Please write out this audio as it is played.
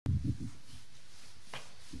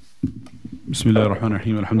بسم الله الرحمن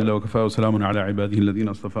الرحيم الحمد لله وكفى وسلام على عباده الذين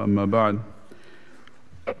اصطفى أما بعد.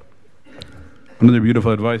 Another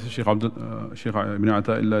beautiful advice, Sheikh Ibn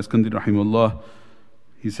Ata'illah Iskandari rahimahullah,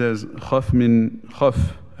 he says, خف من خف,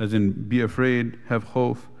 as in be afraid, have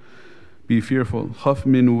خوف, be fearful. خف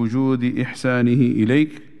من وجود إحسانه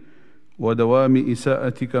إليك ودوام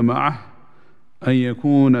إساءتك معه أن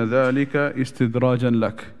يكون ذلك استدراجا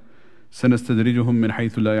لك سنستدرجهم من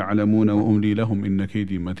حيث لا يعلمون وأملي لهم إن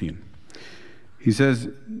كيدي متين. He says,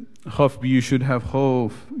 خف, you should have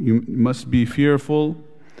خوف, you must be fearful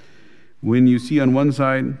when you see on one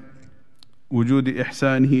side وجود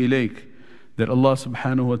إحسانه إليك, that Allah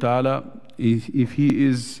subhanahu wa ta'ala, if He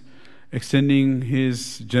is extending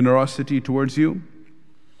His generosity towards you,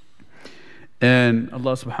 and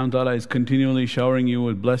Allah subhanahu wa ta'ala is continually showering you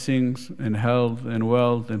with blessings and health and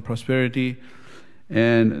wealth and prosperity,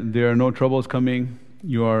 and there are no troubles coming,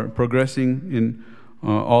 you are progressing in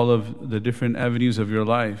all of the different avenues of your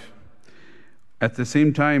life. At the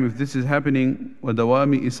same time, if this is happening,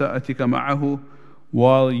 وَدَوَامِ إِسَاءَتِكَ مَعَهُ,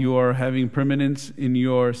 while you are having permanence in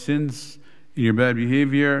your sins, in your bad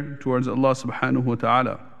behavior towards Allah subhanahu wa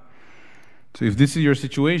ta'ala. So if this is your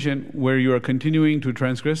situation where you are continuing to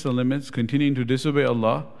transgress the limits, continuing to disobey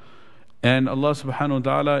Allah, and Allah subhanahu wa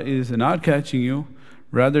ta'ala is not catching you,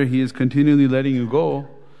 rather He is continually letting you go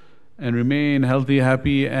and remain healthy,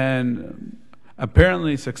 happy and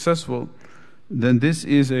apparently successful, then this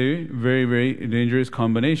is a very, very dangerous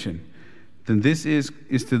combination. Then this is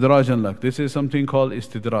istidrajan lak. This is something called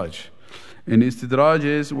istidraj. And istidraj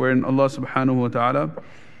is when Allah subhanahu wa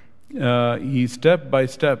ta'ala, He step by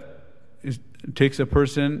step takes a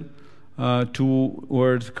person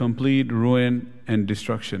towards complete ruin and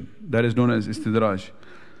destruction. That is known as istidraj.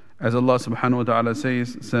 As Allah subhanahu wa ta'ala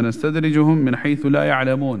says, سَنَسْتَدْرِجُهُمْ مِنْ حَيْثُ لَا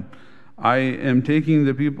يَعْلَمُونَ, I am taking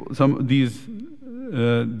the people, some of these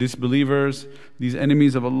disbelievers, these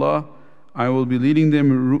enemies of Allah, I will be leading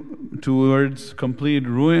them towards complete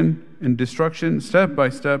ruin and destruction step by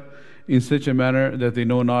step in such a manner that they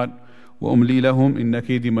know not. وَأُمْلِي لَهُمْ إِنَّ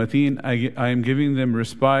كَيْدِي مَتِينٌ, I am giving them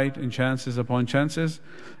respite and chances upon chances,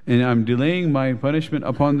 and I'm delaying my punishment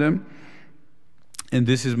upon them, and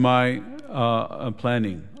this is my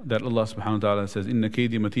planning, that Allah subhanahu wa ta'ala says, إِنَّ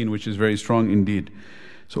كَيْدِي مَتِينٌ, which is very strong indeed.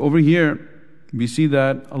 So over here we see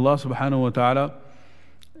that Allah subhanahu wa ta'ala,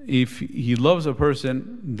 if He loves a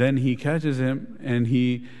person, then He catches him and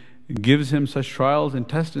He gives him such trials and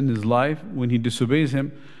tests in his life when he disobeys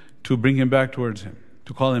Him, to bring him back towards Him,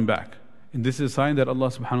 to call him back. And this is a sign that Allah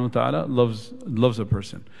subhanahu wa ta'ala loves a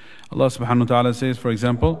person. Allah subhanahu wa ta'ala says, for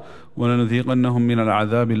example, وَلَنُذِيقَنَّهُم مِّنَ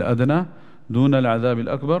الْعَذَابِ الْأَدْنَى دُونَ الْعَذَابِ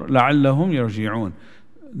الْأَكْبَرِ لَعَلَّهُمْ يَرْجِعُونَ,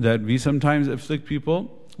 that we sometimes afflict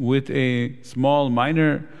people with a small,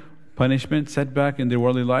 minor punishment, setback in their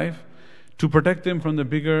worldly life, to protect them from the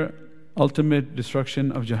bigger, ultimate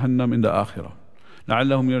destruction of Jahannam in the Akhirah.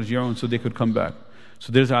 لَعَلَّهُمْ يَرْجِعُونَ, so they could come back.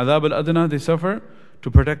 So there's Adhab al-Adna, they suffer, to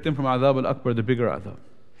protect them from Adhab al-Akbar, the bigger Adhab.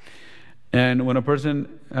 And when a person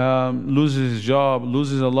loses his job,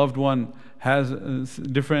 loses a loved one, has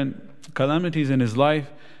different calamities in his life,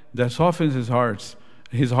 that softens his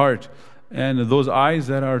heart. And those eyes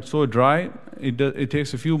that are so dry, it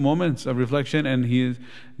takes a few moments of reflection and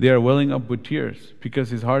they are welling up with tears, because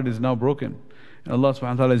his heart is now broken. And Allah subhanahu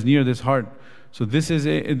wa ta'ala is near this heart. So this is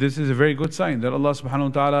a very good sign that Allah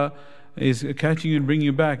subhanahu wa ta'ala is catching you and bringing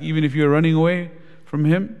you back. Even if you're running away from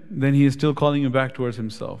Him, then He is still calling you back towards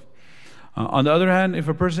Himself. On the other hand, if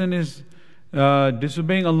a person is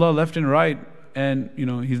disobeying Allah left and right, and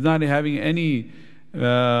he's not having any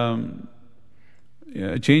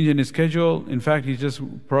change in his schedule, in fact he's just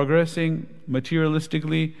progressing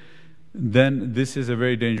materialistically, then this is a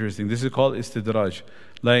very dangerous thing. This is called istidraj.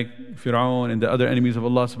 Like Fir'aun and the other enemies of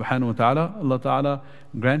Allah subhanahu wa ta'ala, Allah ta'ala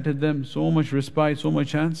granted them so much respite, so much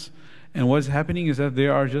chance, and what's happening is that they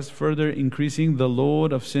are just further increasing the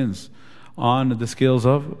load of sins on the scales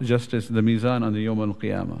of justice, the mizan on the Yawm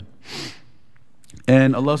al-Qiyamah.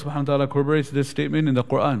 And Allah subhanahu wa ta'ala corroborates this statement in the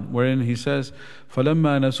Quran, wherein He says,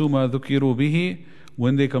 فَلَمَّا نَسُوا مَا ذُكِّرُوا بِهِ,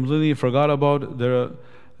 when they completely forgot about the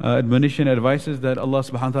admonition, advices that Allah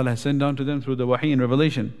subhanahu wa ta'ala has sent down to them through the wahi and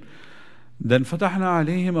revelation, then فَتَحْنَا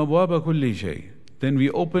عَلَيْهِمْ أَبْوَابَ كُلِّ شَيْءٍ, then we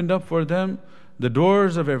opened up for them the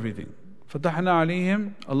doors of everything. فَتَحْنَا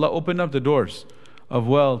عَلَيْهِمْ, Allah opened up the doors of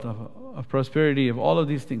wealth, of prosperity, of all of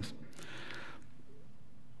these things.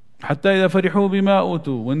 حَتَّى إِذَا فَرِحُوا بِمَا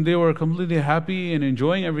أُوتُوا, when they were completely happy and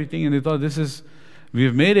enjoying everything, and they thought,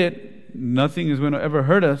 we've made it, nothing is going to ever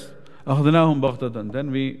hurt us, أَخْذْنَاهُمْ بَغْتَةً,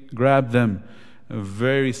 then we grabbed them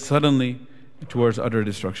very suddenly towards utter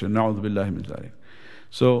destruction. نَعُوذُ بِاللَّهِ مِنْ ذَلِكَ.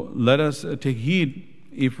 So let us take heed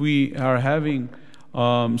if we are having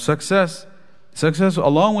success Success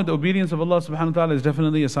along with the obedience of Allah subhanahu wa ta'ala is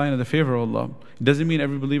definitely a sign of the favor of Allah. It doesn't mean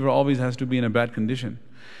every believer always has to be in a bad condition.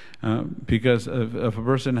 Because if a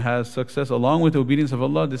person has success along with the obedience of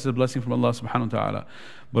Allah, this is a blessing from Allah subhanahu wa ta'ala.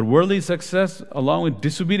 But worldly success along with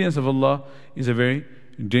disobedience of Allah is a very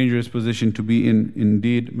dangerous position to be in.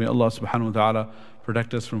 Indeed, may Allah subhanahu wa ta'ala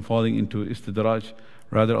protect us from falling into istidraj.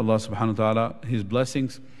 Rather, Allah subhanahu wa ta'ala, His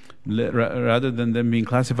blessings, rather than them being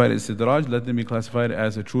classified as istidraj, let them be classified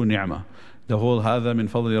as a true ni'mah. The whole hadha min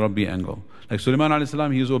fadli rabbi angle. Like Sulaiman alayhi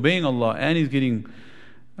salam, he is obeying Allah and he's getting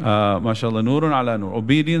mashallah nurun ala nur,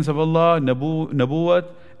 obedience of Allah, nabuwat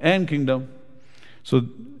and kingdom. So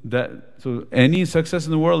any success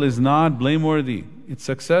in the world is not blameworthy. Its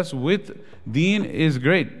success with deen is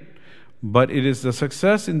great, but it is the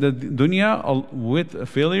success in the dunya with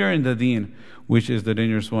failure in the deen which is the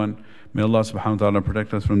dangerous one. May Allah subhanahu wa ta'ala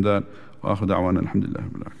protect us from that. Wa akhiru da'wana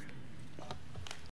alhamdulillah.